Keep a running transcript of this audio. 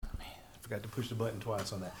forgot to push the button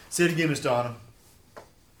twice on that. Say it again, Miss Donna.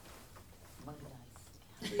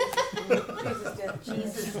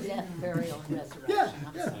 Jesus' death, burial, and resurrection.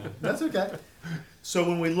 Yeah, that's okay. So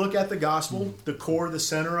when we look at the gospel, the core, the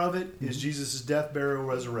center of it is Jesus' death, burial,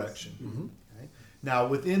 resurrection. Okay? Now,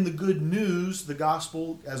 within the good news, the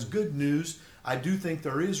gospel as good news, I do think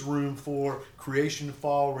there is room for creation,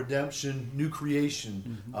 fall, redemption, new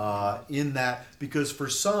creation in that, because for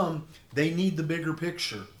some, they need the bigger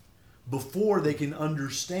picture before they can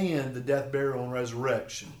understand the death, burial, and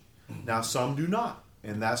resurrection. Now, some do not,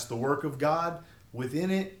 and that's the work of God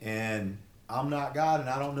within it, and I'm not God, and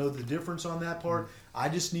I don't know the difference on that part. I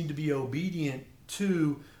just need to be obedient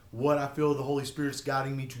to what I feel the Holy Spirit's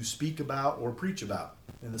guiding me to speak about or preach about.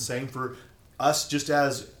 And the same for us just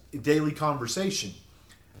as daily conversation.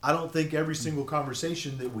 I don't think every single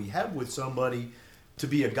conversation that we have with somebody to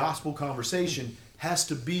be a gospel conversation has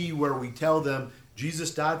to be where we tell them,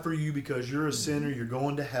 Jesus died for you because you're a sinner, you're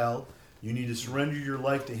going to hell. You need to surrender your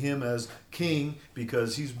life to him as king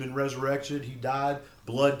because he's been resurrected, he died,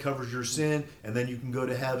 blood covers your sin, and then you can go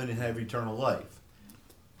to heaven and have eternal life.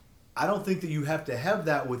 I don't think that you have to have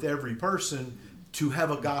that with every person to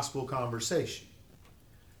have a gospel conversation.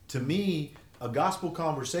 To me, a gospel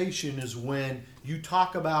conversation is when you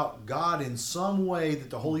talk about God in some way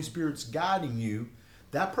that the Holy Spirit's guiding you.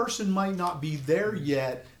 That person might not be there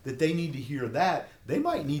yet that they need to hear that. They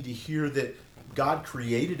might need to hear that God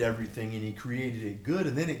created everything and he created it good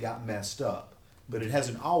and then it got messed up. But it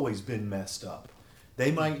hasn't always been messed up.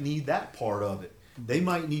 They might need that part of it. They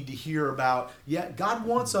might need to hear about, God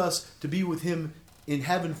wants us to be with him in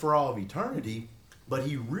heaven for all of eternity, but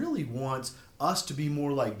he really wants us to be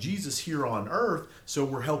more like Jesus here on earth, so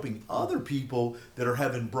we're helping other people that are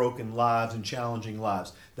having broken lives and challenging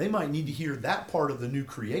lives. They might need to hear that part of the new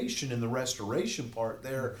creation and the restoration part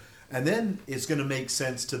there, and then it's going to make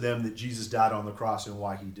sense to them that Jesus died on the cross and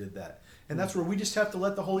why he did that. And that's where we just have to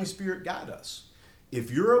let the Holy Spirit guide us.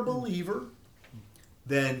 If you're a believer,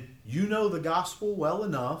 then you know the gospel well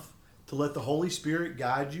enough to let the Holy Spirit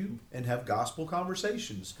guide you and have gospel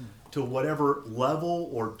conversations to whatever level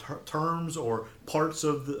or terms or parts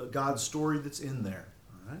of God's story that's in there.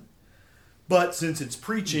 All right? But since it's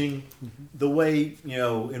preaching the way,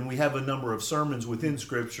 and we have a number of sermons within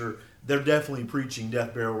Scripture, they're definitely preaching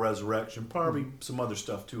death, burial, resurrection, probably some other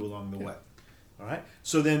stuff too along the way. All right?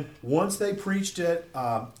 So then once they preached at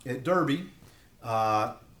Derby,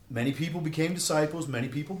 many people became disciples, many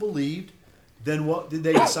people believed. Then what did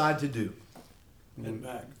they decide to do? And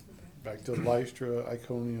Back to Lystra,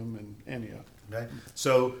 Iconium, and Antioch. Okay,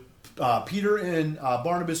 so Peter and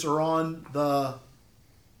Barnabas are on the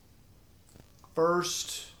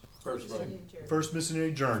first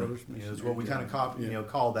missionary journey. Is what we kind of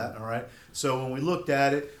call that. All right. So when we looked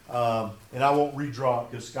at it, and I won't redraw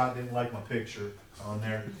it because Scott didn't like my picture on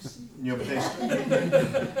there.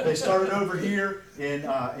 But they started over here in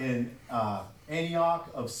Antioch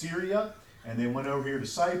of Syria. And they went over here to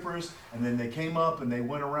Cyprus, and then they came up and they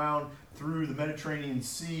went around through the Mediterranean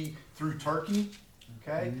Sea through Turkey,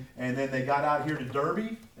 okay? And then they got out here to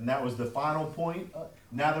Derby, and that was the final point.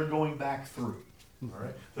 Now they're going back through, all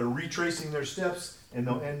right? They're retracing their steps, and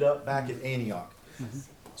they'll end up back at Antioch.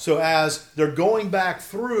 So as they're going back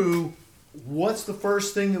through, what's the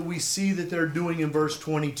first thing that we see that they're doing in verse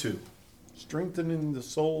 22? Strengthening the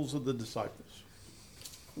souls of the disciples.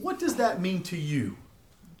 What does that mean to you?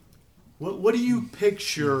 What do you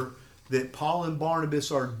picture that Paul and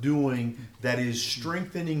Barnabas are doing that is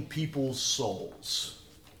strengthening people's souls?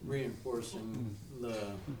 Reinforcing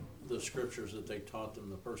the scriptures that they taught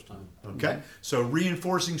them the first time. Okay, so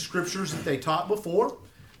reinforcing scriptures that they taught before.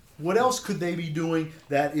 What else could they be doing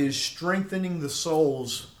that is strengthening the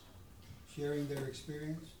souls? Sharing their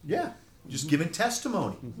experience? Yeah, just giving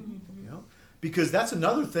testimony. Because that's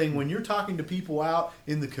another thing when you're talking to people out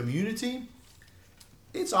in the community.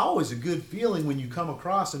 It's always a good feeling when you come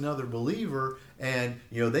across another believer and,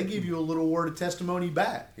 they give you a little word of testimony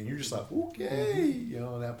back. And you're just like, okay,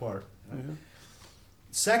 that part. Right?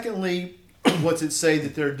 Secondly, what's it say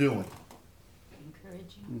that they're doing?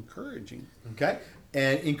 Encouraging. Okay.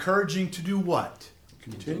 And encouraging to do what?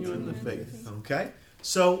 Continue in the faith. Okay.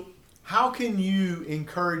 So how can you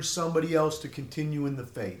encourage somebody else to continue in the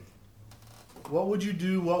faith? What would you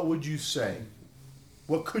do? What would you say?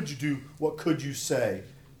 What could you do? What could you say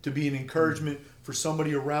to be an encouragement for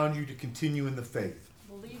somebody around you to continue in the faith?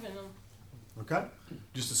 Believe in them. Okay?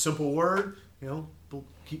 Just a simple word,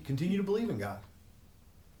 continue to believe in God.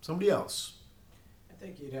 Somebody else. I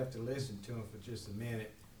think you'd have to listen to them for just a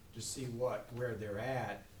minute to see where they're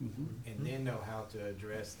at, and then know how to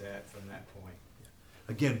address that from that point.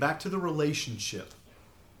 Again, back to the relationship.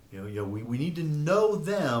 We need to know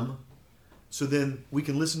them so then we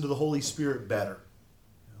can listen to the Holy Spirit better.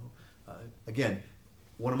 Again,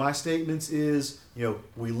 one of my statements is,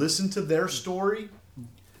 we listen to their story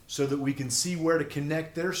so that we can see where to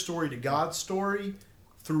connect their story to God's story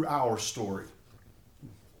through our story.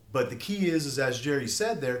 But the key is as Jerry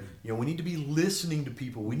said there, we need to be listening to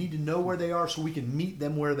people. We need to know where they are so we can meet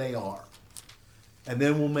them where they are. And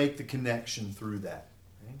then we'll make the connection through that.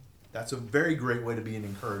 Okay? That's a very great way to be an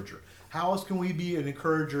encourager. How else can we be an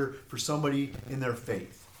encourager for somebody in their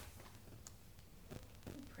faith?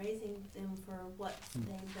 Praising them for what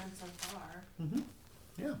they've done so far. Mm-hmm.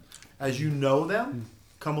 Yeah. As you know them,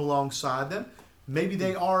 come alongside them. Maybe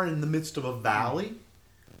they are in the midst of a valley,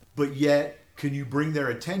 but yet can you bring their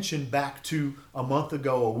attention back to a month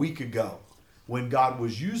ago, a week ago, when God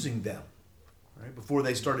was using them, right, before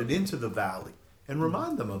they started into the valley, and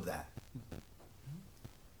remind them of that.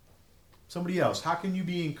 Somebody else, how can you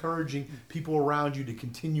be encouraging people around you to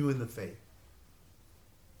continue in the faith?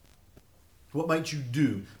 What might you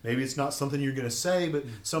do? Maybe it's not something you're going to say, but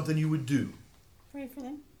something you would do. Pray for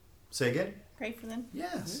them. Say again? Pray for them.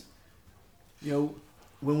 Yes.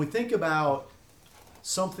 When we think about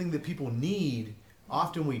something that people need,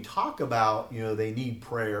 often we talk about, they need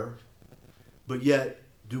prayer, but yet,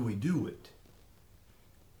 do we do it?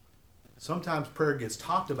 Sometimes prayer gets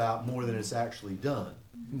talked about more than it's actually done.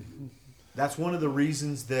 That's one of the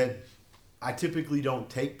reasons that I typically don't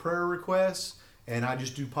take prayer requests and I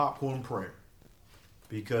just do popcorn prayer.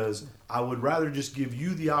 Because I would rather just give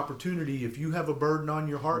you the opportunity, if you have a burden on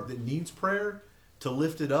your heart that needs prayer, to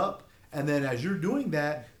lift it up. And then as you're doing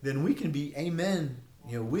that, then we can be amen,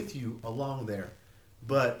 with you along there.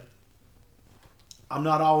 But I'm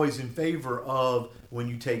not always in favor of when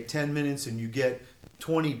you take 10 minutes and you get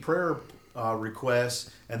 20 prayer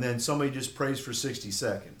requests and then somebody just prays for 60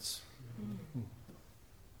 seconds.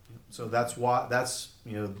 So that's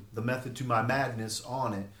the method to my madness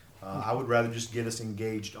on it. I would rather just get us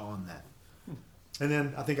engaged on that. And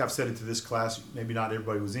then I think I've said it to this class, maybe not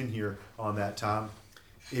everybody was in here on that time.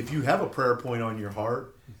 If you have a prayer point on your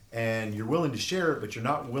heart and you're willing to share it, but you're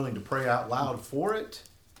not willing to pray out loud for it,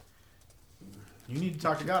 you need to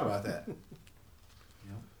talk to God about that.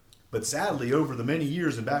 But sadly, over the many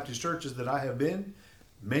years in Baptist churches that I have been,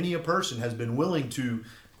 many a person has been willing to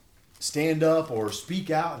stand up or speak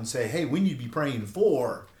out and say, hey, we need to be praying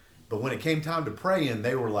for. But when it came time to praying,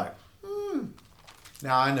 they were like,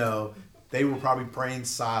 Now, I know they were probably praying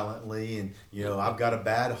silently, and, I've got a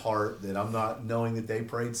bad heart that I'm not knowing that they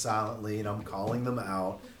prayed silently, and I'm calling them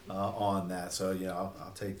out on that. So,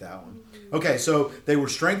 I'll take that one. Okay, so they were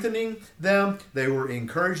strengthening them. They were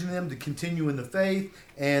encouraging them to continue in the faith,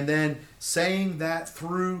 and then saying that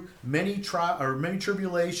through many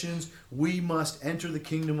tribulations, we must enter the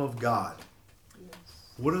kingdom of God. Yes.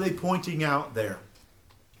 What are they pointing out there?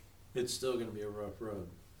 It's still going to be a rough road.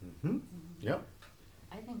 Mm-hmm. Yep.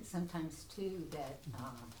 I think sometimes too that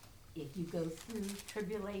if you go through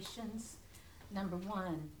tribulations, number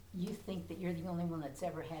one, you think that you're the only one that's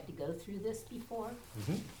ever had to go through this before.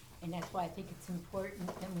 Mm-hmm. And that's why I think it's important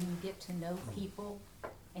that when you get to know people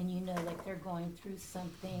and like they're going through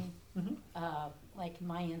something, like in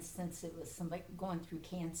my instance, it was somebody going through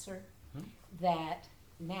cancer, that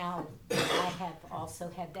now I have also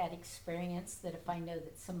had that experience that if I know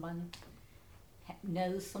that someone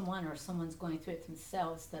knows someone or someone's going through it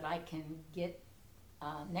themselves, that I can get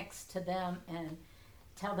next to them and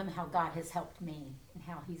tell them how God has helped me and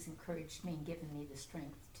how He's encouraged me and given me the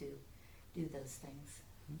strength to do those things.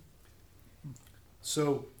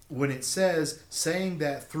 So when it says, saying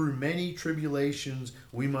that through many tribulations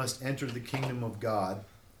we must enter the kingdom of God,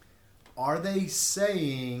 are they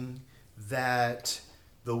saying that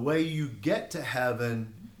the way you get to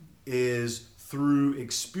heaven is through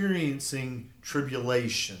experiencing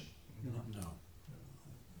tribulation? No.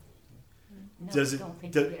 No, Does I it- don't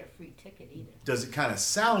think do- you get a free ticket either. Does it kind of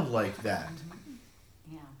sound like that?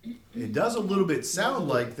 Yeah. It does a little bit sound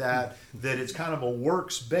like that it's kind of a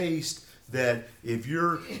works-based, that if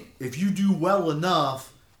you do well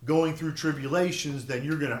enough going through tribulations, then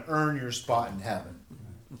you're going to earn your spot in heaven.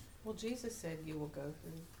 Well, Jesus said you will go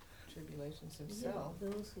through tribulations himself.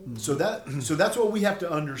 So that's what we have to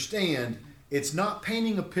understand. It's not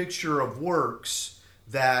painting a picture of works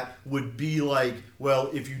that would be like, well,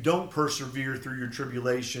 if you don't persevere through your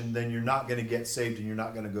tribulation, then you're not going to get saved and you're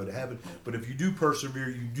not going to go to heaven. But if you do persevere,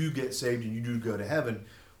 you do get saved and you do go to heaven.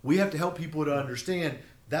 We have to help people to understand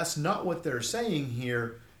that's not what they're saying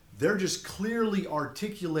here. They're just clearly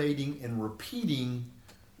articulating and repeating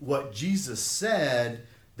what Jesus said,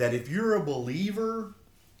 that if you're a believer,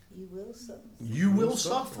 You will suffer. you will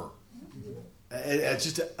suffer. It's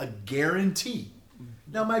just a guarantee.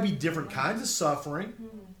 Now, it might be different kinds of suffering.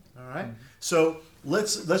 All right. So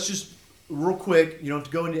let's just real quick. You don't have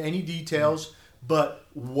to go into any details, but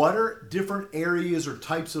what are different areas or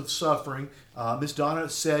types of suffering? Miss Donna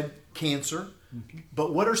said cancer,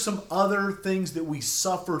 but what are some other things that we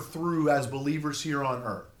suffer through as believers here on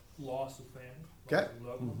earth? Loss of family. Okay. Loss of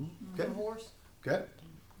loved ones. Okay. Divorce. Okay.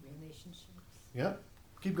 Relationships. Yeah.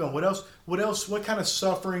 Keep going. What else? What else? What kind of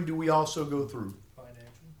suffering do we also go through? Financial.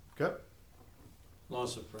 Okay.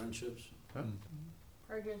 Loss of friendships.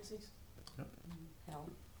 Pregnancies. Health.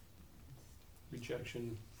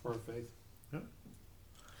 Rejection for our faith.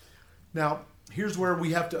 Now, here's where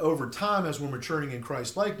we have to, over time, as we're maturing in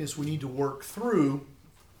Christ likeness, we need to work through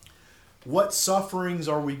what sufferings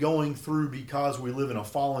are we going through because we live in a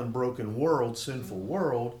fallen, broken world, sinful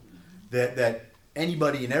world, that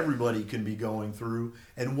anybody and everybody can be going through,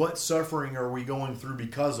 and what suffering are we going through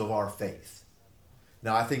because of our faith.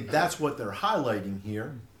 Now, I think that's what they're highlighting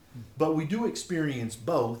here, but we do experience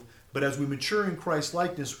both. But as we mature in Christ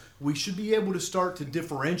likeness, we should be able to start to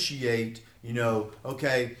differentiate,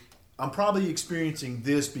 okay, I'm probably experiencing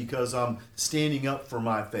this because I'm standing up for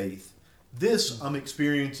my faith. This I'm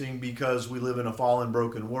experiencing because we live in a fallen,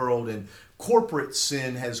 broken world, and corporate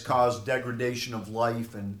sin has caused degradation of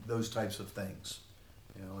life and those types of things.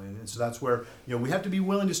 And so that's where we have to be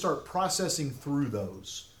willing to start processing through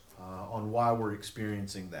those on why we're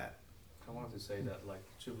experiencing that. I wanted to say that, like,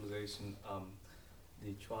 tribulation,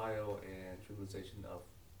 the trial and tribulation of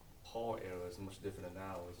Paul era is much different than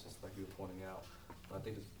now. It's just like you were pointing out. But I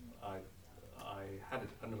think I had it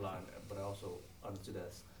underlined, but I also understood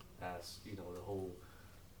as the whole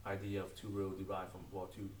idea of two roads divide from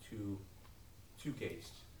two gates.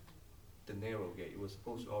 The narrow gate. We're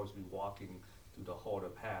supposed to always be walking through the harder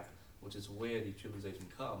path, which is where the tribulation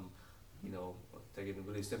come. Take it in a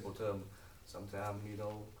really simple term. Sometimes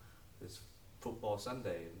it's football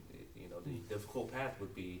Sunday, and the difficult path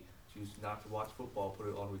would be choose not to watch football, put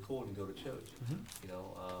it on record, and go to church. And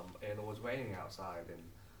it was raining outside, and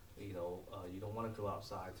you don't want to go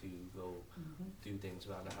outside to go do things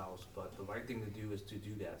around the house, but the right thing to do is to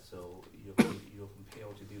do that. So you're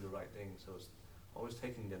compelled to do the right thing. So it's always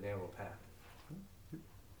taking the narrow path.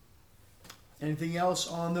 Anything else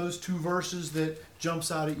on those two verses that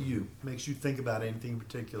jumps out at you, makes you think about anything in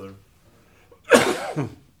particular? I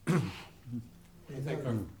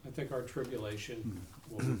think our tribulation,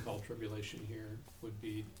 what we call tribulation here, would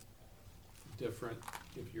be different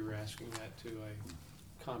if you were asking that to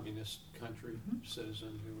a communist country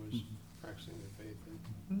citizen who was practicing their faith.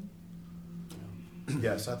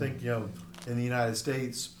 Yes, I think in the United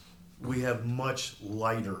States we have much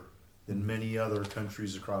lighter than many other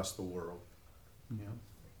countries across the world.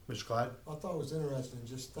 Mr. Clyde? I thought it was interesting,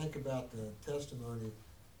 just think about the testimony.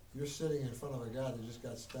 You're sitting in front of a guy that just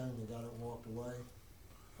got stoned and got it and walked away.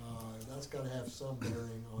 That's got to have some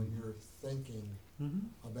bearing on your thinking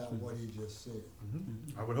about what he just said.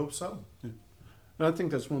 I would hope so. And I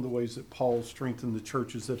think that's one of the ways that Paul strengthened the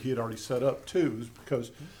churches that he had already set up too, is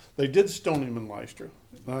because they did stone him in Lystra.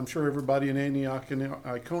 And I'm sure everybody in Antioch and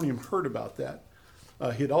Iconium heard about that.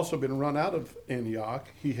 He had also been run out of Antioch.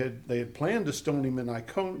 They had planned to stone him in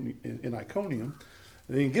Iconium.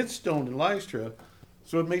 And then he gets stoned in Lystra.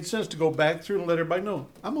 So it made sense to go back through and let everybody know,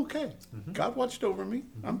 I'm okay. God watched over me.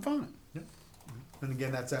 I'm fine. And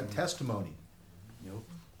again, that's that testimony.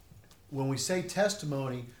 When we say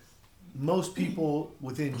testimony, most people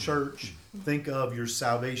within church think of your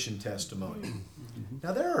salvation testimony.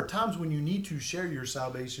 Now, there are times when you need to share your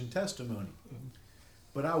salvation testimony.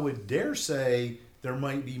 But I would dare say there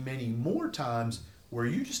might be many more times where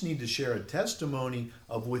you just need to share a testimony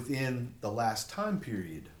of within the last time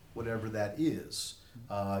period, whatever that is.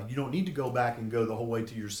 You don't need to go back and go the whole way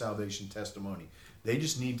to your salvation testimony. They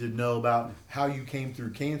just need to know about how you came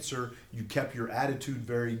through cancer, you kept your attitude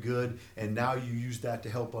very good, and now you use that to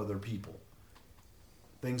help other people.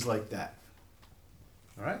 Things like that.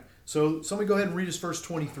 All right? So somebody go ahead and read us verse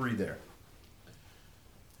 23 there.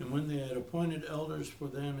 And when they had appointed elders for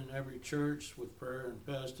them in every church with prayer and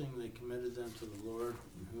fasting, they committed them to the Lord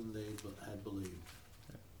in whom they had believed.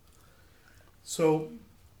 So,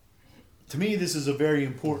 to me, this is a very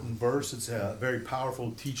important verse. It's a very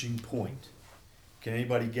powerful teaching point. Can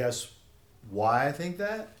anybody guess why I think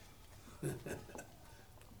that? Because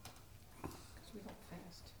we don't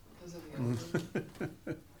fast. Because of the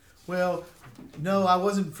elders. Well, no, I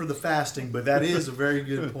wasn't for the fasting, but that is a very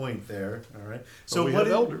good point there. All right. So we what have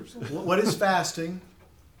is, elders. what is fasting?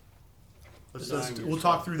 We'll Denying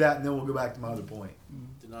talk through that, and then we'll go back to my other point.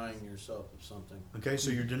 Denying yourself of something. Okay,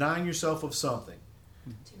 so you're denying yourself of something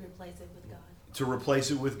To replace it with God. to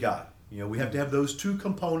replace it with God. We have to have those two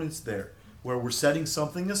components there, where we're setting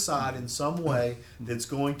something aside in some way that's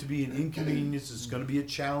going to be an inconvenience, it's going to be a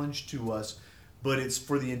challenge to us, but it's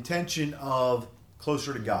for the intention of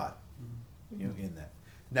closer to God, in that.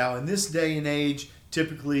 Now, in this day and age,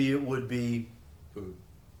 typically it would be Food.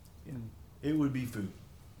 yeah, it would be food.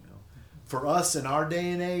 For us in our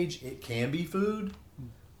day and age, it can be food,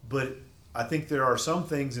 but I think there are some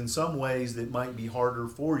things in some ways that might be harder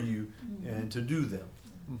for you and to do them.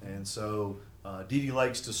 And so Dee Dee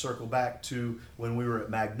likes to circle back to when we were at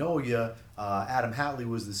Magnolia. Adam Hatley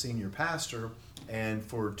was the senior pastor, and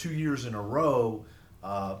for 2 years in a row,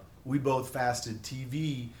 we both fasted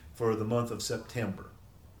TV for the month of September.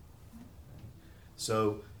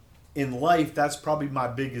 So in life, that's probably my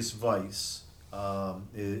biggest vice,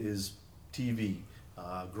 is TV.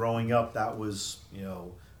 Growing up, that was,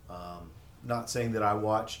 not saying that I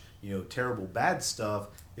watch, terrible bad stuff.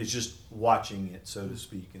 It's just watching it, so to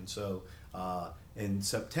speak. And so in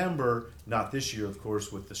September, not this year, of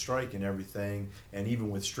course, with the strike and everything, and even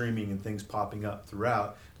with streaming and things popping up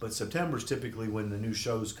throughout, but September is typically when the new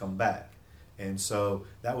shows come back. And so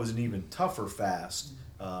that was an even tougher fast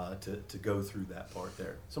to go through that part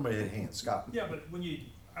there. Somebody had a hand, Scott. Yeah, but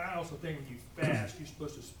I also think when you fast, you're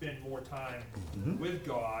supposed to spend more time with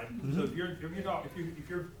God. So if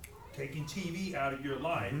you're taking TV out of your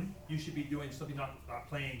life, you should be doing something, not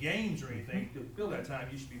playing games or anything to fill that time.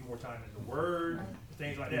 You should be more time in the Word,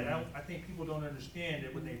 things like that. I think people don't understand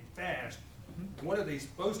that when they fast, what are they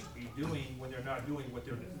supposed to be doing when they're not doing what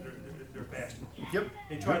they're fasting? Yep.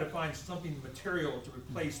 They try to find something material to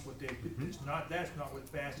replace what they. That's not what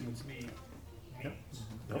fasting to me means.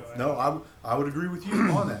 No, I would agree with you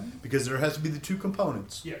on that, because there has to be the two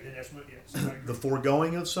components. Yeah, and that's what. Yes, I agree. The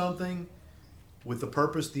foregoing of something with the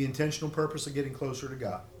purpose, the intentional purpose of getting closer to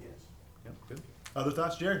God. Yes. Yep, good. Other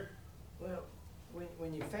thoughts, Jerry? Well,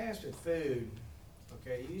 when you fast with food,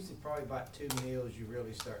 okay, usually probably about 2 meals you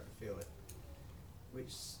really start to feel it,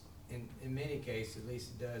 which in many cases, at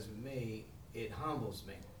least it does with me, it humbles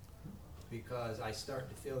me, because I start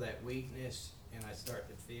to feel that weakness, and I start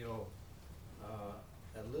to feel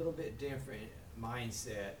a little bit different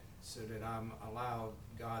mindset, so that I'm allowed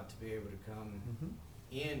God to be able to come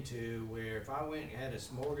into where if I went and had a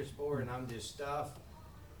smorgasbord and I'm just stuffed,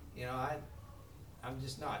 I'm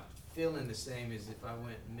just not feeling the same as if I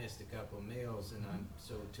went and missed a couple of meals. And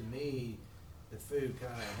so to me, the food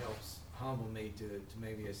kind of helps humble me to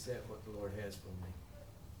maybe accept what the Lord has for me.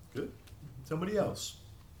 Good. Somebody else?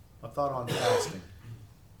 A thought on fasting?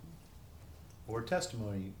 Or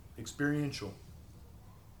testimony, experiential?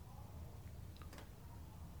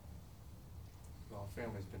 Our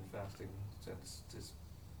family's been fasting since this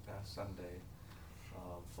past Sunday.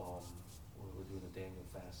 We're doing a Daniel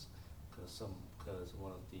fast because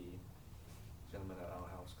one of the gentlemen at our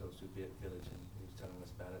house goes to a village, and he was telling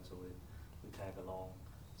us about it, so we tag along.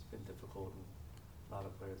 It's been difficult, and a lot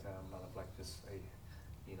of prayer time, a lot of just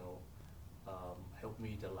help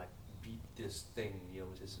me to beat this thing,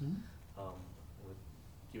 just with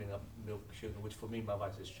giving up milk, sugar, which for me, my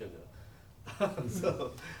vice is sugar.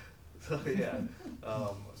 So yeah,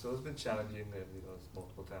 so it's been challenging, and it's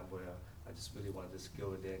multiple times where I just really want to just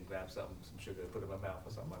go in there and grab some sugar, put it in my mouth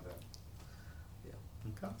or something like that.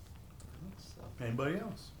 Yeah. Okay. So. Anybody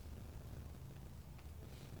else?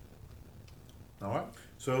 All right.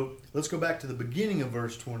 So let's go back to the beginning of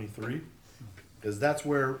verse 23, because that's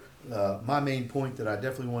where my main point that I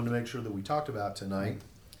definitely wanted to make sure that we talked about tonight,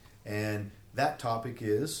 and that topic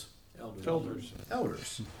is elders.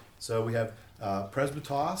 So we have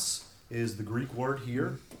presbytos is the Greek word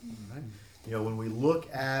here. When we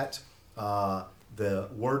look at the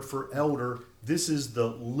word for elder, this is the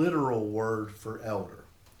literal word for elder.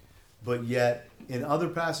 But yet, in other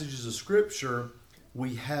passages of Scripture,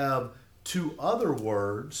 we have two other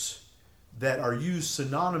words that are used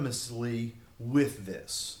synonymously with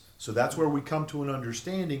this. So that's where we come to an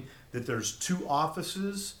understanding that there's two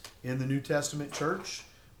offices in the New Testament church.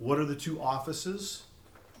 What are the two offices?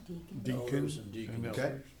 Deacons and deacons.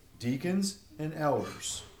 Okay, deacons and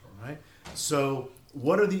elders. All right. So,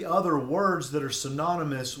 what are the other words that are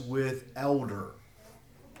synonymous with elder?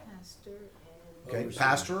 Pastor Okay, Overseer.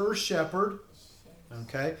 pastor or shepherd.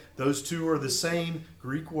 Okay, those two are the same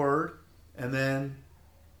Greek word, and then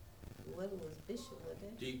What was bishop with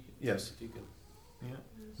that? Deacon. Yes. Deacon.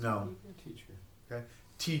 no, Teacher. okay,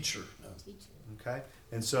 teacher. teacher. Okay,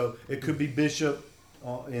 and so it could be bishop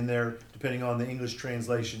in there, depending on the English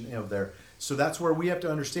translation of there. So that's where we have to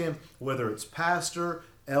understand whether it's pastor,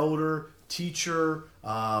 elder, teacher.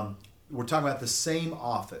 We're talking about the same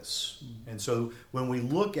office. And so when we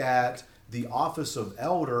look at the office of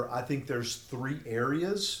elder, I think there's three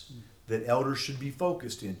areas that elders should be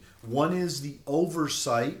focused in. One is the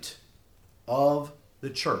oversight of the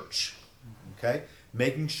church, okay?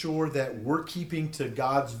 Making sure that we're keeping to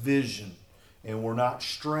God's vision and we're not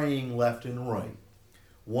straying left and right.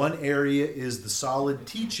 One area is the solid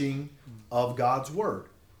teaching of God's Word,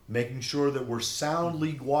 making sure that we're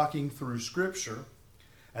soundly walking through Scripture.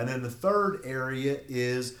 And then the third area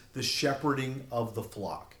is the shepherding of the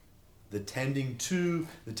flock, the tending to,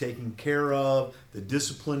 the taking care of, the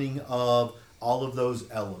disciplining of, all of those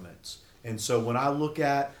elements. And so when I look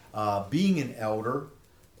at being an elder,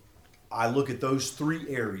 I look at those three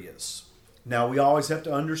areas. Now, we always have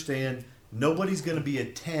to understand nobody's going to be a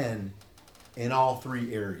 10 in all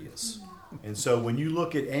three areas. And so when you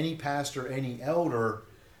look at any pastor, any elder,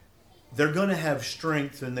 they're going to have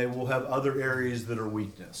strength and they will have other areas that are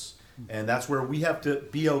weakness. And that's where we have to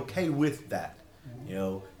be okay with that. You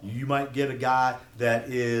know, you might get a guy that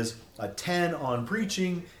is a 10 on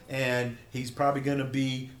preaching and he's probably going to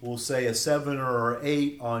be, we'll say, a 7 or an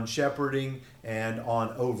 8 on shepherding and on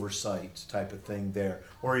oversight type of thing there.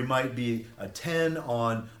 Or he might be a 10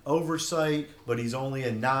 on oversight, but he's only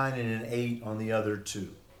a 9 and an 8 on the other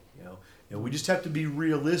two. And we just have to be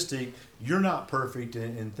realistic. You're not perfect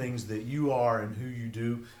in things that you are and who you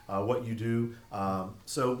do, what you do.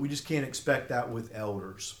 So we just can't expect that with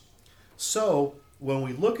elders. So when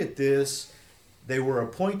we look at this, they were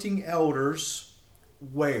appointing elders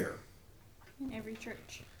where? In every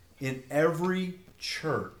church. In every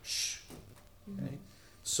church. Okay?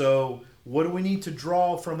 So what do we need to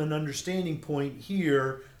draw from an understanding point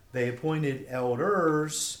here? They appointed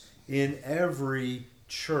elders in every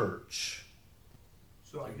church.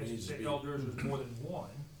 So I guess you say elders is more than one.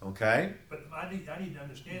 Okay. But I need to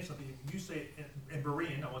understand something. You say in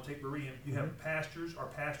Berean, I want to take Berean, you have pastors. Are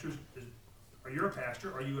you a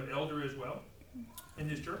pastor? Are you an elder as well in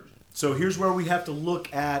this church? So here's where we have to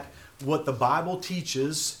look at what the Bible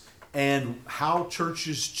teaches and how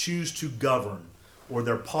churches choose to govern, or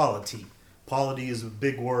their polity. Polity is a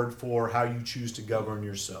big word for how you choose to govern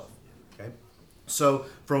yourself. Okay. So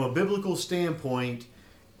from a biblical standpoint,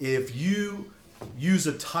 if you use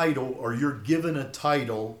a title or you're given a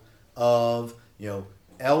title of,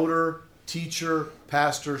 elder, teacher,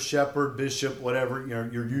 pastor, shepherd, bishop, whatever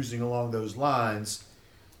you're using along those lines,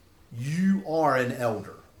 you are an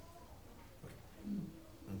elder.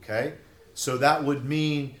 Okay? So that would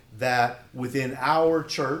mean that within our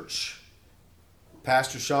church,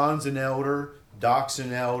 Pastor Sean's an elder, Doc's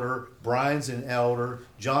an elder, Brian's an elder,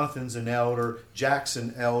 Jonathan's an elder, Jack's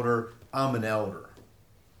an elder, I'm an elder.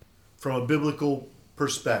 From a biblical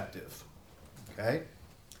perspective. Okay?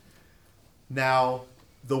 Now,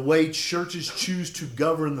 the way churches choose to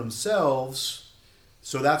govern themselves,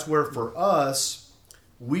 so that's where for us,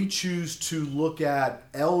 we choose to look at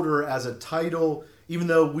elder as a title. Even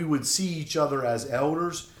though we would see each other as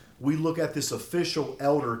elders, we look at this official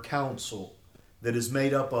elder council that is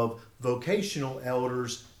made up of vocational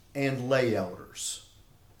elders and lay elders.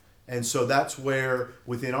 And so that's where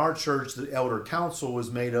within our church, the elder council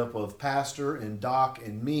was made up of Pastor and Doc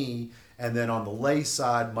and me. And then on the lay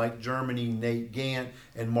side, Mike Germany, Nate Gant,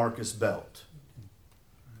 and Marcus Belt.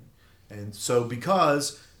 And so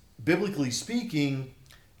because, biblically speaking,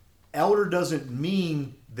 elder doesn't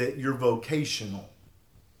mean that you're vocational.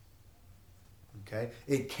 Okay?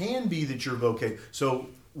 It can be that you're vocational. So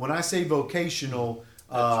when I say vocational,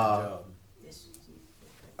 are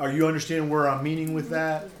you understanding where I'm meaning with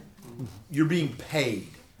that? You're being paid.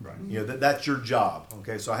 Right. That's your job.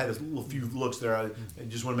 Okay, so I had a few looks there. I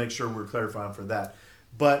just want to make sure we're clarifying for that.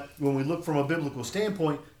 But when we look from a biblical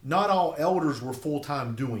standpoint, not all elders were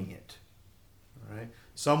full-time doing it. All right?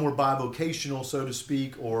 Some were bivocational, so to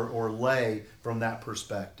speak, or lay from that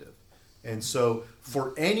perspective. And so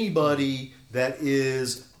for anybody that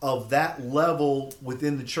is of that level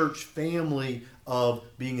within the church family of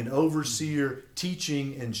being an overseer,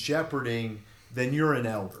 teaching, and shepherding, then you're an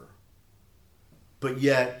elder. But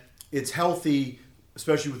yet, it's healthy,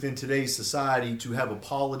 especially within today's society, to have a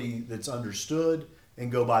polity that's understood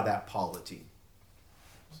and go by that polity.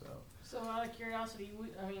 So out of curiosity,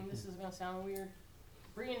 this is going to sound weird.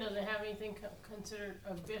 Berean doesn't have anything considered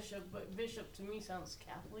a bishop, but bishop to me sounds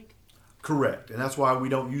Catholic. Correct, and that's why we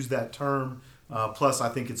don't use that term. Plus, I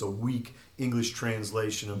think it's a weak English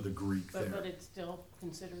translation of the Greek there. But it's still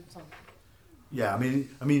considered something. Yeah,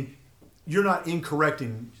 I mean, you're not incorrect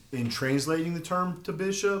in translating the term to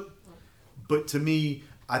bishop, but to me,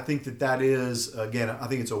 I think that is, again, I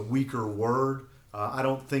think it's a weaker word. I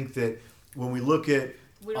don't think that when we look at...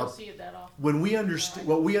 We don't see it that often. When we understand,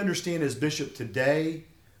 what we understand as bishop today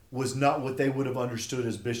was not what they would have understood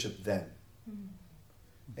as bishop then.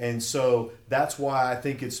 And so that's why I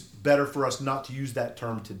think it's better for us not to use that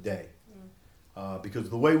term today. Because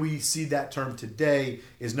the way we see that term today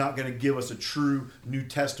is not going to give us a true New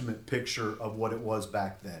Testament picture of what it was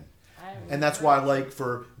back then. And that's why, like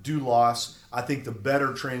for doulos, I think the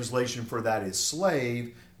better translation for that is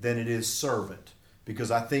slave than it is servant. Because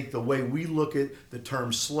I think the way we look at the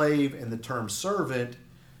term slave and the term servant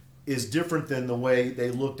is different than the way they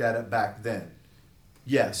looked at it back then.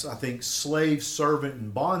 Yes, I think slave, servant,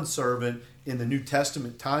 and bondservant in the New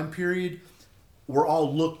Testament time period were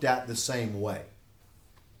all looked at the same way.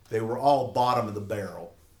 They were all bottom of the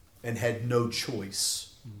barrel and had no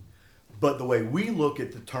choice. But the way we look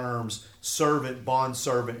at the terms servant,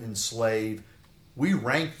 bondservant, and slave, we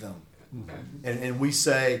rank them. And we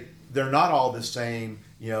say they're not all the same.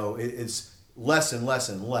 It's less and less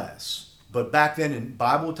and less. But back then in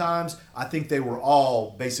Bible times, I think they were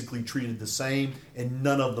all basically treated the same, and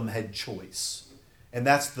none of them had choice. And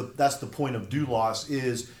that's the point of doulos,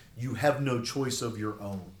 is you have no choice of your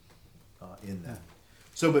own in that.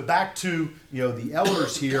 So, but back to the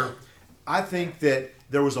elders here, I think that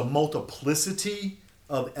there was a multiplicity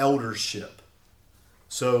of eldership.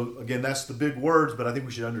 So again, that's the big words, but I think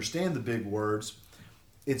we should understand the big words.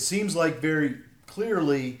 It seems like very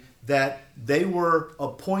clearly that they were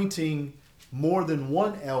appointing more than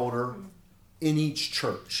one elder in each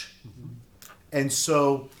church. And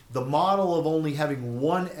so the model of only having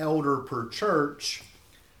one elder per church,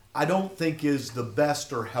 I don't think is the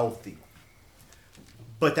best or healthy.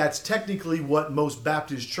 But that's technically what most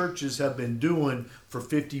Baptist churches have been doing for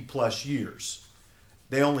 50 plus years.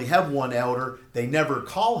 They only have one elder. They never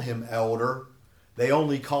call him elder. They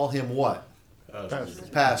only call him what?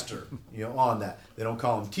 Pastor. On that. They don't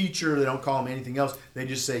call him teacher. They don't call him anything else. They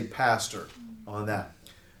just say pastor on that.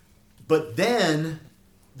 But then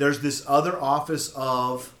there's this other office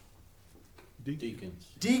of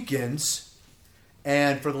deacons.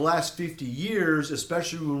 And for the last 50 years,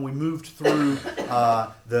 especially when we moved through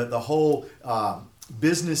the whole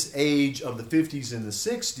business age of the 50s and the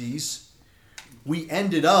 60s, we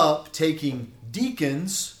ended up taking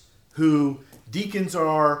deacons, who deacons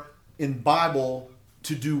are in Bible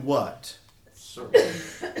to do what?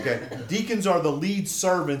 Okay, deacons are the lead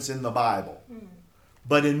servants in the Bible.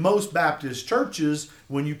 But in most Baptist churches,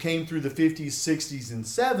 when you came through the 50s, 60s, and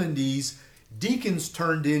 70s, deacons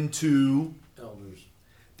turned into Elders.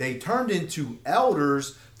 They turned into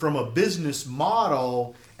elders from a business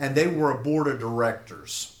model, and they were a board of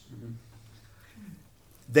directors.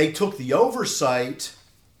 They took the oversight,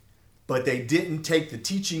 but they didn't take the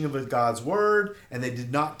teaching of God's word, and they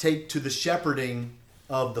did not take to the shepherding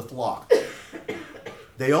of the flock.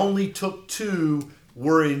 They only took two,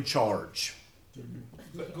 were in charge.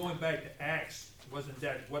 But going back to Acts, wasn't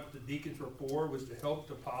that what the deacons were for? Was to help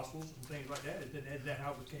the apostles and things like that? Isn't that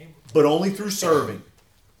how it came? But only through serving.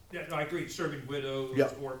 Yeah, no, I agree. Serving widows, Yeah.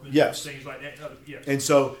 orphans, Yes. things like that. Yes. And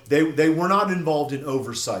so they were not involved in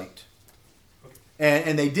oversight.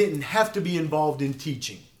 And they didn't have to be involved in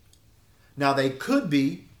teaching. Now they could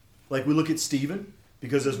be, like we look at Stephen,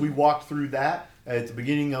 because as we walked through that at the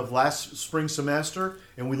beginning of last spring semester,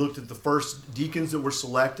 and we looked at the first deacons that were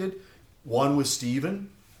selected, one was Stephen.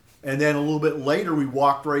 And then a little bit later we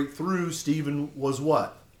walked right through, Stephen was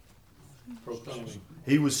what? Proclaiming.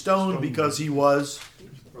 He was stoned because he was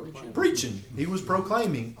Proclaiming. preaching. He was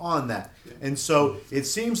proclaiming on that. And so it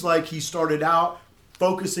seems like he started out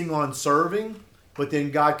focusing on serving, but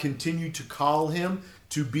then God continued to call him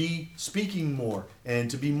to be speaking more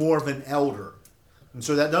and to be more of an elder. And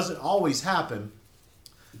so that doesn't always happen.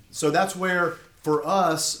 So that's where, for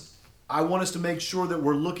us, I want us to make sure that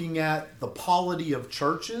we're looking at the polity of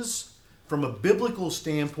churches from a biblical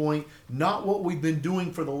standpoint, not what we've been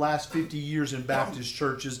doing for the last 50 years in Baptist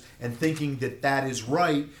churches and thinking that that is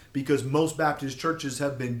right, because most Baptist churches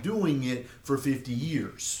have been doing it for 50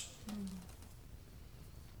 years.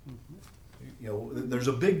 There's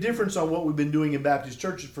a big difference on what we've been doing in Baptist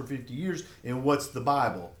churches for 50 years and what's the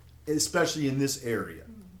Bible, especially in this area.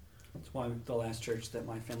 That's why the last church that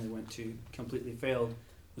my family went to completely failed,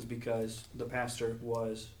 was because the pastor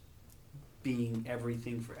was being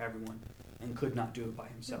everything for everyone and could not do it by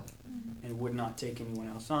himself and would not take anyone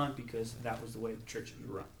else on, because that was the way the church was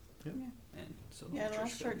run. Yep. And so Yeah, the the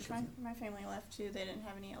last failed church because my family left too, they didn't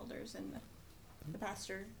have any elders, and the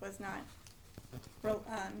pastor was not,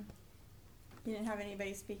 he didn't have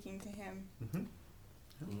anybody speaking to him,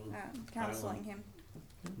 counseling him.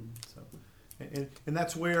 So, and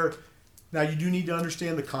that's where, now you do need to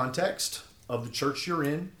understand the context of the church you're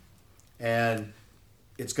in, and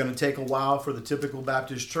it's going to take a while for the typical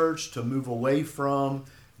Baptist church to move away from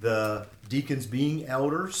the deacons being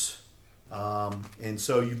elders And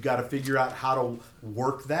so you've got to figure out how to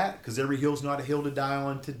work that, because every hill's not a hill to die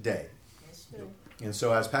on today. That's true. And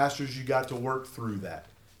so as pastors, you got to work through that.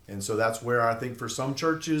 And so that's where I think for some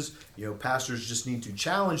churches, pastors just need to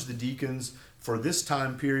challenge the deacons for this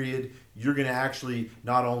time period. You're going to actually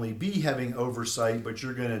not only be having oversight, but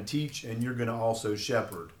you're going to teach and you're going to also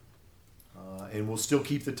shepherd. And we'll still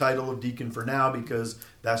keep the title of deacon for now, because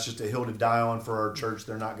that's just a hill to die on for our church.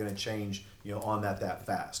 They're not going to change, on that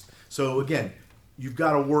fast. So again, you've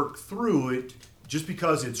got to work through it. Just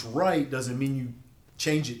because it's right doesn't mean you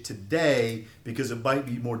change it today, because it might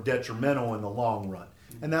be more detrimental in the long run.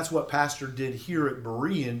 And that's what Pastor did here at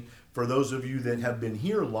Berean. For those of you that have been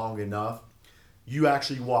here long enough, you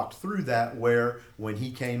actually walked through that, where when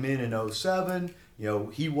he came in 2007,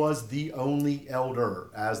 he was the only elder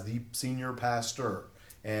as the senior pastor,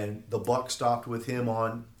 and the buck stopped with him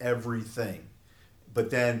on everything.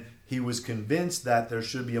 But then he was convinced that there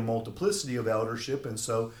should be a multiplicity of eldership, and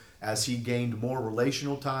so as he gained more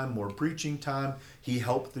relational time, more preaching time, he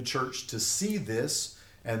helped the church to see this.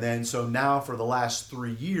 And then so now for the last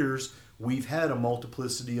 3 years, we've had a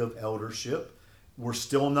multiplicity of eldership. We're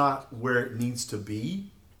still not where it needs to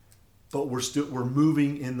be, but we're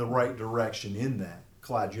moving in the right direction in that.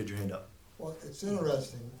 Clyde, you had your hand up. Well, it's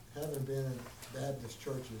interesting, having been in Baptist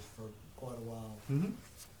churches for quite a while,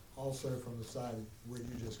 also from the side where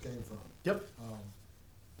you just came from. Yep.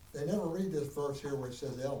 They never read this verse here where it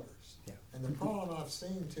says elders. Yeah. And the problem I've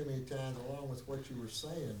seen too many times, along with what you were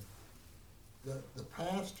saying, the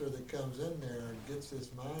pastor that comes in there gets this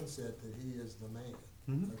mindset that he is the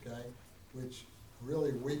man, okay, which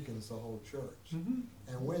really weakens the whole church.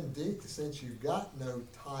 And when since you've got no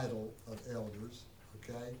title of elders,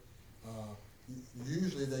 okay,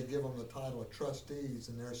 usually they give them the title of trustees,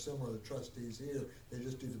 and they're similar to trustees here. They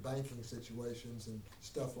just do the banking situations and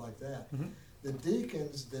stuff like that. The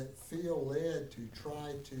deacons that feel led to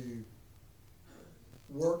try to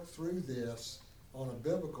work through this on a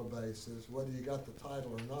biblical basis, whether you got the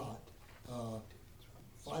title or not,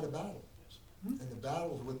 fight a battle. And the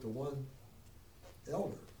battle's with the one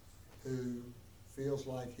elder who feels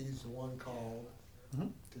like he's the one called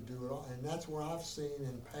to do it all. And that's where I've seen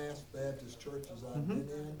in past Baptist churches I've been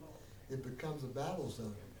in, it becomes a battle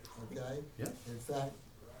zone, okay? Yeah. In fact,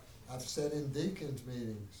 I've sat in deacons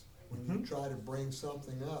meetings when you try to bring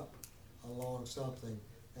something up along something,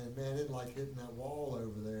 and man, it's like hitting that wall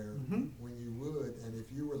over there when you would, and if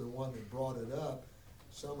you were the one that brought it up,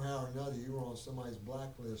 somehow or another you were on somebody's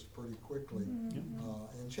blacklist pretty quickly,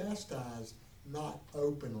 and chastised, not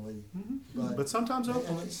openly, but sometimes and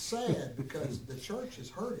openly. it's sad because the church is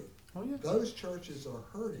hurting. Oh, yeah. Those churches are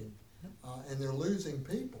hurting, and they're losing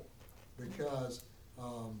people because,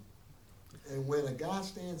 and when a guy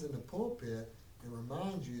stands in the pulpit and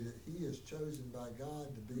reminds you that he is chosen by God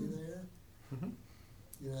to be there,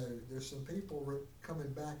 there's some people coming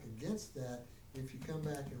back against that if you come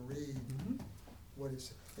back and read what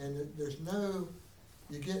it's, and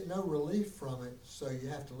you get no relief from it, so you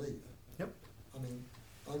have to leave. Yep. I mean,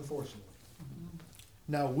 unfortunately.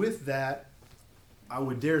 Now with that, I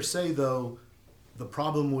would dare say though, the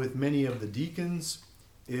problem with many of the deacons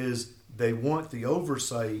is they want the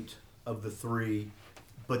oversight of the three,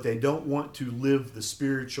 but they don't want to live the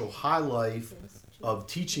spiritual high life of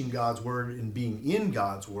teaching God's word and being in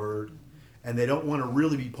God's word, and they don't want to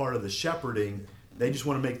really be part of the shepherding. They just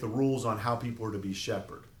want to make the rules on how people are to be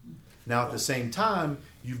shepherded. Now at the same time,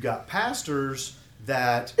 you've got pastors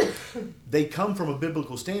that they come from a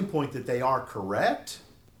biblical standpoint that they are correct,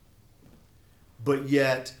 but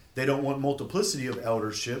yet they don't want multiplicity of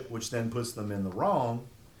eldership, which then puts them in the wrong.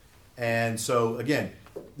 And so again,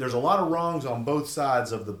 there's a lot of wrongs on both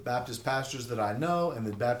sides of the Baptist pastors that I know and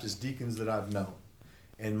the Baptist deacons that I've known.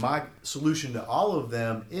 And my solution to all of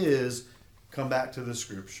them is come back to the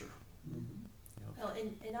scripture. Oh,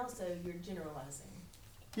 and also you're generalizing.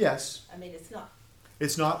 Yes. I mean,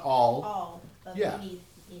 it's not all. All of Yeah. any.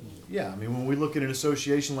 Yeah, I mean, when we look at an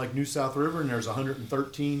association like New South River and there's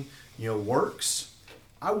 113, works,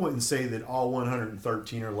 I wouldn't say that all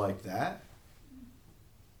 113 are like that.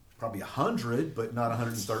 Probably 100, but not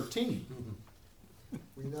 113.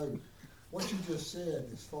 We know what you just said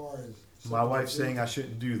as far as My wife's saying I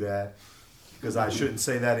shouldn't do that because I shouldn't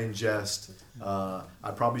say that in jest.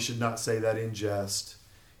 I probably should not say that in jest,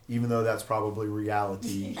 even though that's probably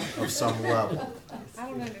reality of some level. I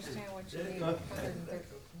don't understand what you mean, 130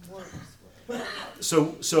 works.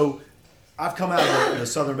 So I've come out of the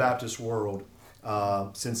Southern Baptist world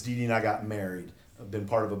since Dee Dee and I got married. I've been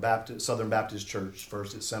part of a Southern Baptist church,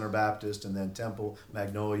 first at Center Baptist and then Temple,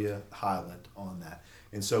 Magnolia, Highland on that.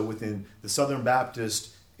 And so within the Southern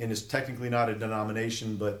Baptist and it's technically not a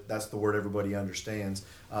denomination, but that's the word everybody understands.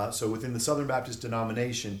 So within the Southern Baptist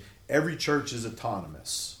denomination, every church is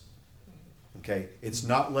autonomous. Okay, it's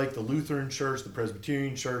not like the Lutheran Church, the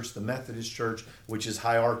Presbyterian Church, the Methodist Church, which is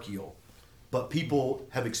hierarchical. But people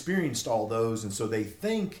have experienced all those, and so they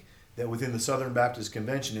think that within the Southern Baptist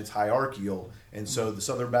Convention it's hierarchical, and so the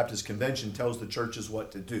Southern Baptist Convention tells the churches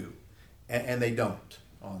what to do, and they don't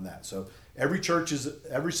on that. So every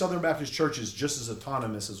Southern Baptist church is just as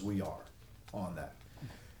autonomous as we are on that.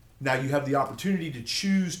 Now you have the opportunity to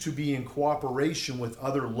choose to be in cooperation with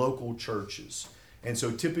other local churches. And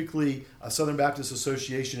so typically a Southern Baptist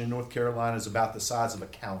Association in North Carolina is about the size of a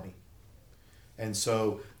county. And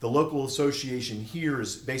so the local association here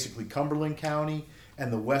is basically Cumberland County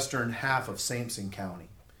and the western half of Sampson County.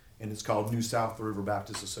 And it's called New South River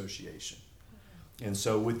Baptist Association. And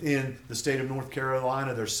so within the state of North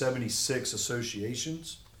Carolina, there's 76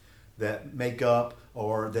 associations that make up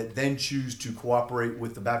or that then choose to cooperate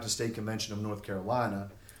with the Baptist State Convention of North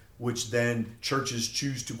Carolina, which then churches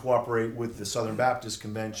choose to cooperate with the Southern Baptist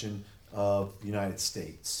Convention of the United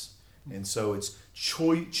States. And so it's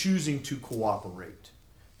choosing to cooperate.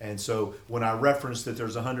 And so when I reference that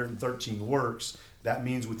there's 113 works, that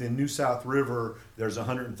means within New South River, there's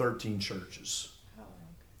 113 churches.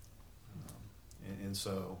 And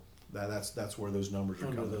so that's where those numbers are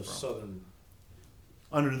coming from.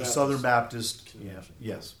 Under the Southern Baptist, yeah,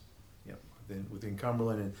 yes. Within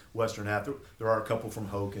Cumberland and Western half, there are a couple from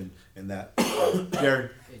Hoke and that.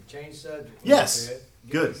 Jared? It changed subject. Yes.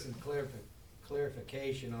 Give Good. me some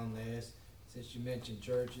clarification on this. Since you mentioned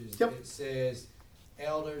churches, Yep. It says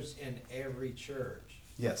elders in every church.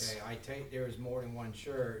 Yes. Okay, I take there is more than one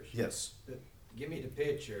church. Yes. But give me the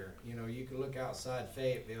picture. You know, you can look outside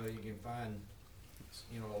Fayetteville, you can find,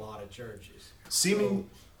 a lot of churches.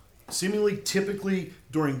 Seemingly, typically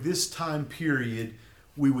during this time period,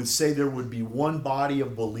 we would say there would be one body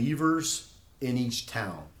of believers in each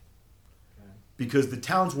town. Okay. Because the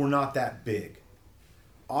towns were not that big.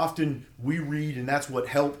 Often we read, and that's what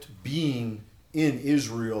helped being in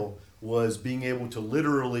Israel, was being able to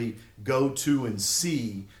literally go to and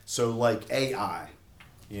see. So like Ai,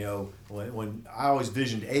 when I always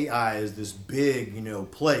visioned Ai as this big,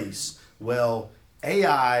 place. Well,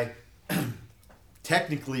 Ai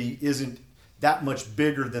technically isn't that much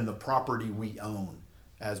bigger than the property we own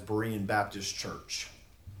as Berean Baptist Church.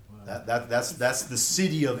 Wow. That's the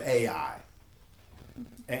city of Ai.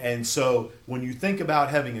 And so when you think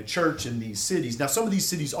about having a church in these cities, now some of these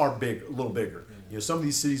cities are big, a little bigger. Some of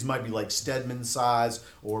these cities might be like Stedman size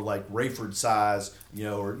or like Rayford size,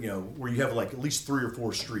 or where you have like at least 3 or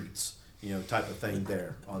 4 streets, type of thing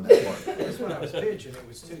there on that part. That's what I was pitching. It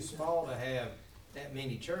was too small to have that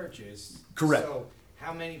many churches. Correct. So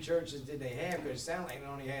how many churches did they have? Because it sounded like they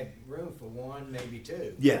only had room for 1, maybe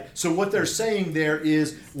 2. Yeah. So what they're saying there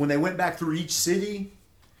is when they went back through each city,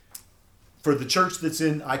 for the church that's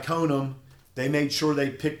in Iconium, they made sure they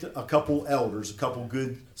picked a couple elders, a couple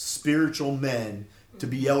good spiritual men to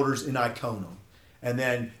be elders in Iconium. And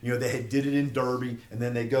then, they had did it in Derby, and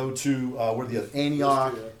then they go to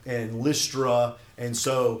Antioch and Lystra. And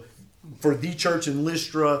so for the church in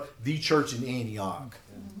Lystra, the church in Antioch.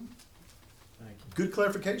 Good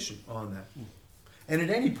clarification on that. And at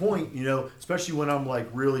any point, especially when I'm like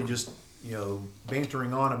really just,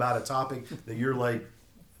 bantering on about a topic that you're like,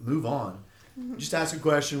 move on. Just ask a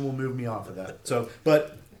question, we'll move me off of that. So,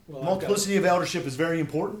 but multiplicity of eldership is very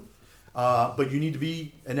important. But you need to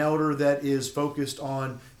be an elder that is focused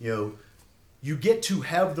on, you get to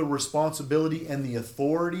have the responsibility and the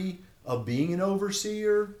authority of being an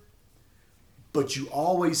overseer, but you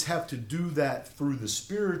always have to do that through the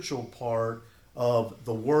spiritual part of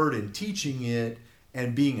the word and teaching it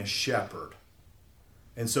and being a shepherd.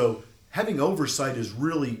 And so having oversight is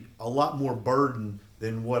really a lot more burden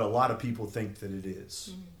than what a lot of people think that it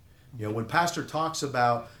is. When Pastor talks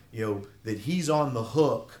about, that he's on the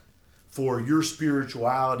hook for your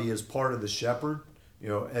spirituality as part of the shepherd,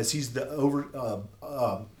 as he's the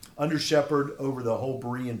under shepherd over the whole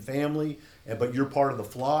Berean family, but you're part of the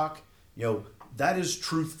flock, that is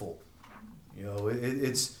truthful.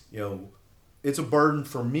 It's a burden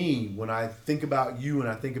for me when I think about you and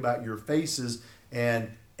I think about your faces, and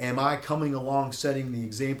am I coming along setting the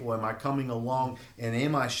example? Am I coming along and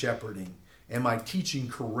am I shepherding? Am I teaching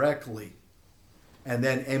correctly? And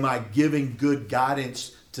then am I giving good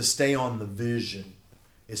guidance to stay on the vision?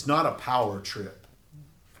 It's not a power trip.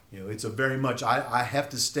 It's a very much, I have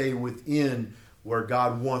to stay within where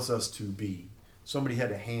God wants us to be. Somebody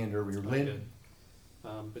had a hand earlier. Lynn?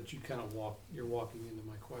 But you kind of you're walking into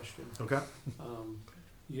my question. Okay.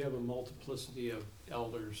 You have a multiplicity of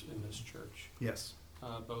elders in this church. Yes.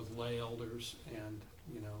 both lay elders and,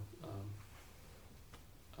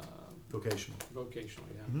 Vocational. vocational,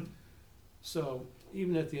 yeah. Mhm. So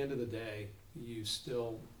even at the end of the day, you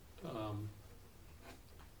still,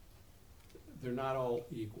 they're not all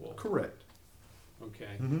equal, Correct.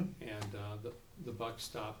 okay? Mm-hmm. And the buck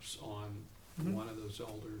stops on Mhm. one of those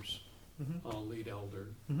elders, Mm-hmm. lead elder,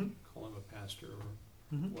 Mm-hmm. call him a pastor or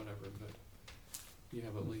Mm-hmm. whatever, but you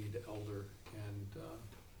have a lead elder and,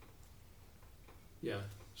 yeah,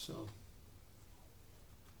 so.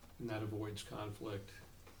 And that avoids conflict.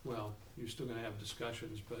 Well, you're still gonna have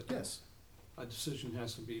discussions, but Yes. a decision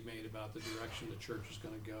has to be made about the direction the church is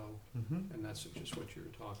gonna go. Mm-hmm. And that's just what you were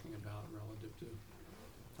talking about relative to,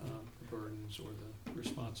 the burdens or the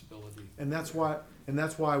responsibility. And that's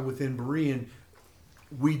why within Berean,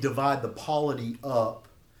 we divide the polity up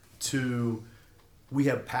to, we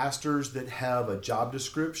have pastors that have a job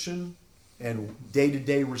description and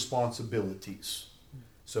day-to-day responsibilities.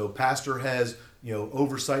 So pastor has,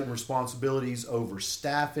 oversight and responsibilities over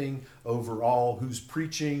staffing, overall who's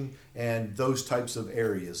preaching, and those types of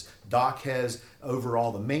areas. Doc has over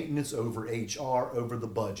all the maintenance, over HR, over the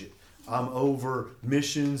budget. I'm over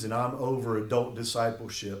missions and I'm over adult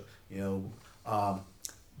discipleship,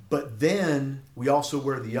 But then we also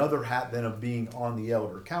wear the other hat then of being on the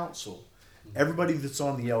elder council. Everybody that's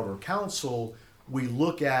on the elder council, we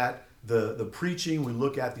look at the preaching, we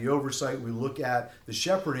look at the oversight, we look at the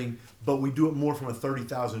shepherding, but we do it more from a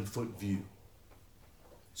 30,000-foot view.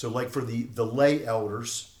 So like for the lay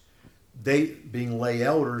elders, they being lay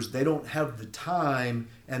elders, they don't have the time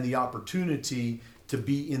and the opportunity to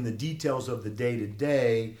be in the details of the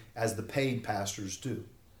day-to-day as the paid pastors do.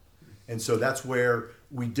 And so that's where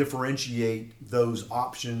we differentiate those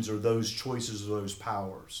options or those choices or those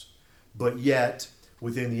powers. But yet,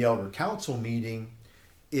 within the elder council meeting,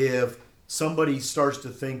 if somebody starts to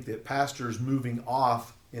think that pastor is moving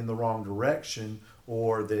off in the wrong direction,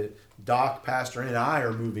 or that Doc, pastor, and I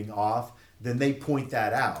are moving off, then they point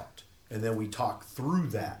that out. And then we talk through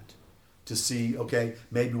that to see, okay,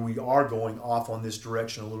 maybe we are going off on this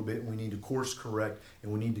direction a little bit, and we need to course correct,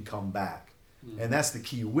 and we need to come back. And that's the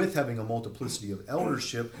key with having a multiplicity of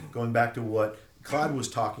eldership, going back to what Clyde was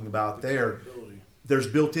talking about there. There's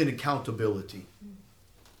built-in accountability.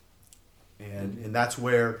 And that's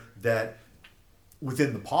where that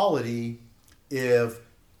within the polity, if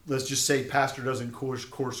let's just say pastor doesn't course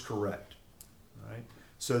correct, right?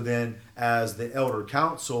 So then as the elder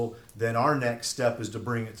council, then our next step is to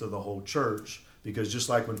bring it to the whole church, because just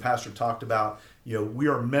like when pastor talked about, we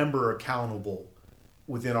are member accountable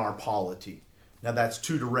within our polity. Now that's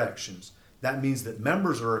two directions. That means that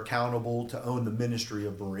members are accountable to own the ministry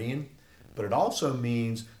of Berean, but it also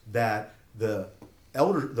means that the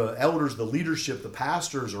elders, the leadership, the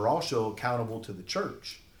pastors are also accountable to the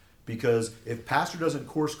church. Because if pastor doesn't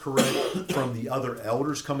course correct from the other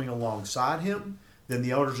elders coming alongside him, then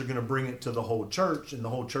the elders are going to bring it to the whole church, and the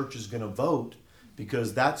whole church is going to vote,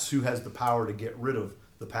 because that's who has the power to get rid of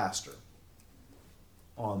the pastor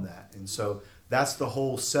on that. And so that's the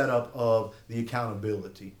whole setup of the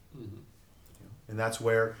accountability. Mm-hmm. And that's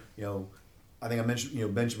where, I think I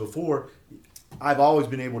mentioned before, I've always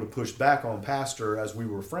been able to push back on pastor as we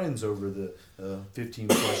were friends over the 15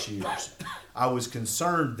 plus years. I was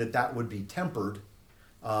concerned that would be tempered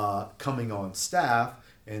coming on staff.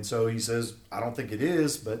 And so he says, I don't think it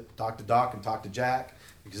is, but talk to Doc and talk to Jack,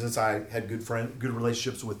 because since I had good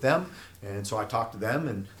relationships with them. And so I talked to them,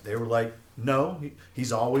 and they were like, no,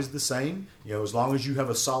 he's always the same. As long as you have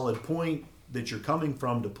a solid point that you're coming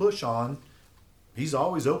from to push on, he's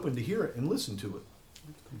always open to hear it and listen to it.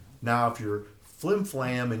 Now, if you're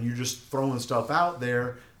flim-flam and you're just throwing stuff out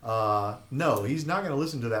there, no, he's not going to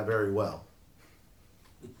listen to that very well.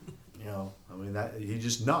 He's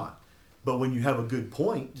just not. But when you have a good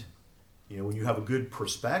point, when you have a good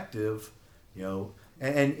perspective,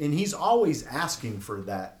 and he's always asking for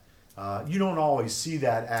that. You don't always see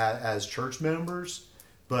that as church members,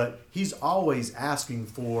 but he's always asking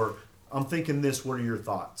for, I'm thinking this, what are your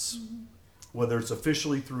thoughts? Mm-hmm. Whether it's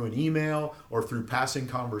officially through an email or through passing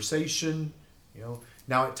conversation,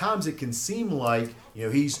 Now at times it can seem like,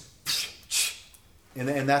 he's,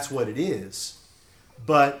 and that's what it is.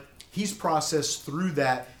 But he's processed through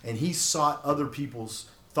that, and he's sought other people's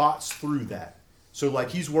thoughts through that. So like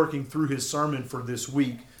he's working through his sermon for this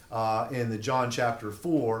week in the John chapter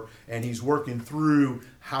 4, and he's working through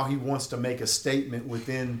how he wants to make a statement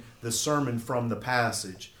within the sermon from the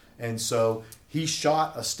passage. And so he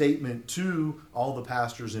shot a statement to all the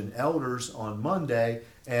pastors and elders on Monday,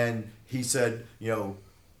 and he said, Berean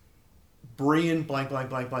blank, blank,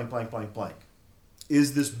 blank, blank, blank, blank, blank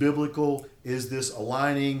is this biblical? Is this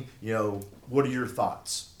aligning? You know, what are your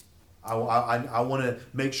thoughts? I want to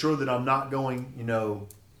make sure that I'm not going, you know,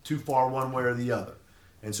 too far one way or the other.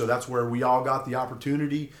 And so that's where we all got the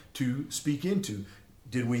opportunity to speak into.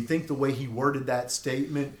 Did we think the way he worded that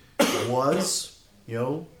statement was, you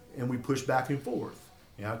know, and we pushed back and forth.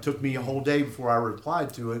 You know, it took me a whole day before I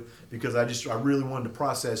replied to it because I really wanted to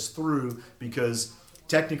process through, because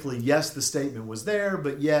technically, yes, the statement was there,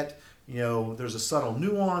 but yet, you know, there's a subtle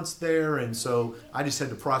nuance there, and so I just had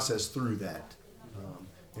to process through that.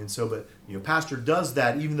 And so, but, you know, Pastor does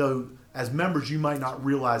that, even though as members you might not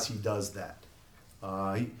realize he does that.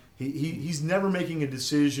 He's never making a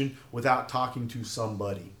decision without talking to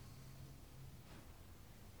somebody.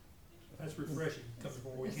 That's refreshing, coming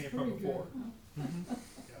from where we came from before. Yeah,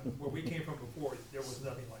 where we came from before, there was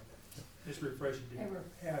nothing like that. It's refreshing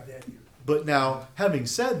to have that here. But now, having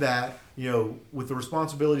said that, you know, with the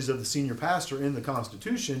responsibilities of the senior pastor in the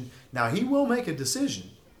Constitution, now he will make a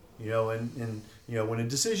decision. You know, and you know, when a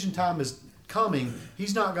decision time is coming,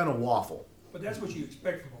 he's not going to waffle. But that's what you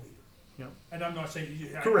expect from a leader. Yep. And I'm not saying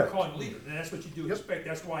I'm Correct. calling a leader, and that's what you do expect.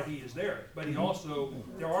 That's why he is there. But he also,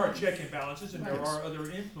 there are check and balances, and there are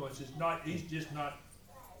other influences. He's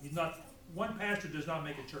not. One pastor does not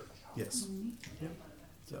make a church. Yes. Yep.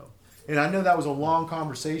 So, and I know that was a long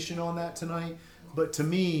conversation on that tonight, but to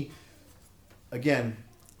me, again,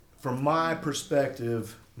 from my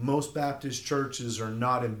perspective, most Baptist churches are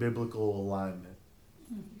not in biblical alignment.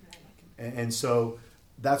 And so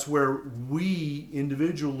that's where we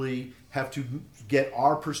individually have to get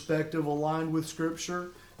our perspective aligned with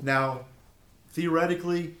Scripture. Now,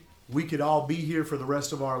 theoretically, we could all be here for the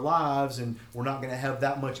rest of our lives and we're not going to have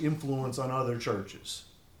that much influence on other churches.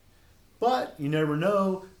 But you never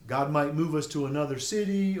know. God might move us to another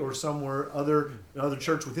city or somewhere, another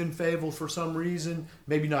church within Fayetteville for some reason.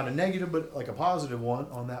 Maybe not a negative, but like a positive one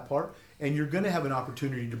on that part. And you're going to have an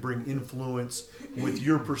opportunity to bring influence with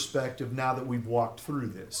your perspective now that we've walked through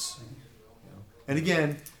this. And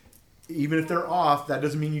again, even if they're off, that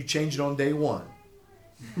doesn't mean you change it on day one.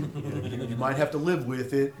 You might have to live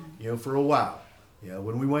with it, you know, for a while. You know,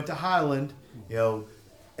 when we went to Highland, you know,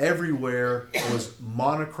 everywhere was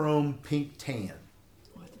monochrome pink tan.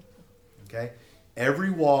 Okay, every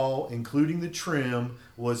wall, including the trim,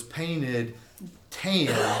 was painted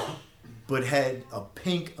tan, but had a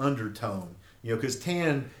pink undertone. You know, because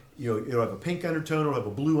tan, you know, it'll have a pink undertone, it'll have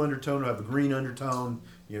a blue undertone, it'll have a green undertone.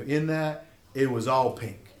 You know, in that, it was all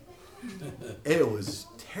pink. It was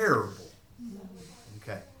terrible.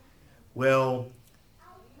 Okay, well,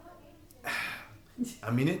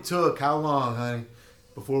 I mean, it took how long, honey,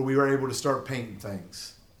 before we were able to start painting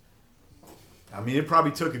things? I mean, it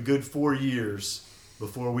probably took a good 4 years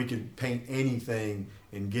before we could paint anything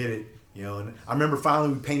and get it, you know. And I remember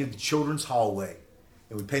finally we painted the children's hallway,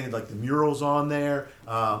 and we painted like the murals on there.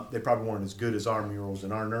 They probably weren't as good as our murals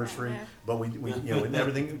in our nursery, but we you know, and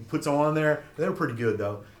everything puts on there. They were pretty good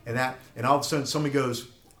though. And all of a sudden somebody goes,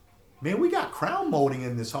 "Man, we got crown molding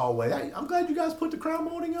in this hallway. I'm glad you guys put the crown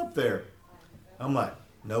molding up there." I'm like,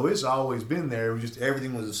 "No, it's always been there. It was just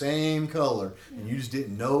everything was the same color, and you just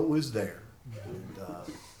didn't know it was there." And,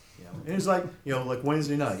 you know, and it's like, you know, like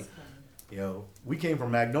Wednesday night, you know, we came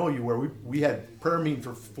from Magnolia where we had prayer meeting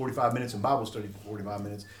for 45 minutes and Bible study for 45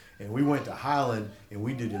 minutes, and we went to Highland and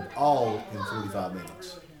we did it all in 45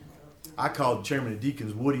 minutes. I called Chairman of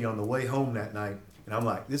Deacons Woody on the way home that night, and I'm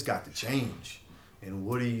like, "This got to change." And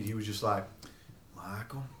Woody, he was just like,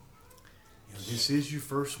 "Michael, you know, this is your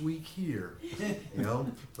first week here. You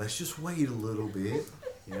know, let's just wait a little bit."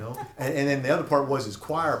 You know, and then the other part was his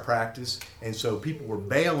choir practice, and so people were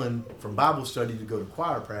bailing from Bible study to go to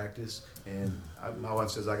choir practice, and my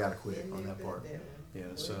wife says I got to quit on that part. You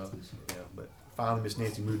know, so yeah, but finally Miss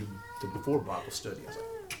Nancy moved to before Bible study. I was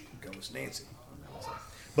like, "Go, Miss Nancy."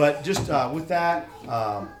 But just with that,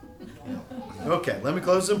 okay, let me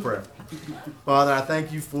close in prayer. Father, I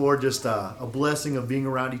thank you for just a blessing of being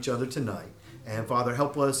around each other tonight, and Father,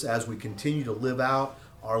 help us as we continue to live out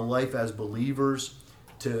our life as believers,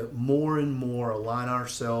 to more and more align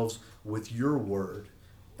ourselves with your word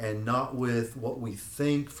and not with what we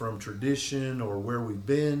think from tradition or where we've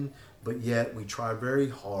been, but yet we try very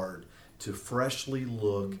hard to freshly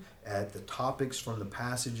look at the topics from the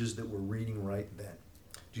passages that we're reading right then.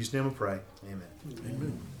 In Jesus' name I pray.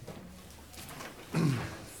 Amen. Amen.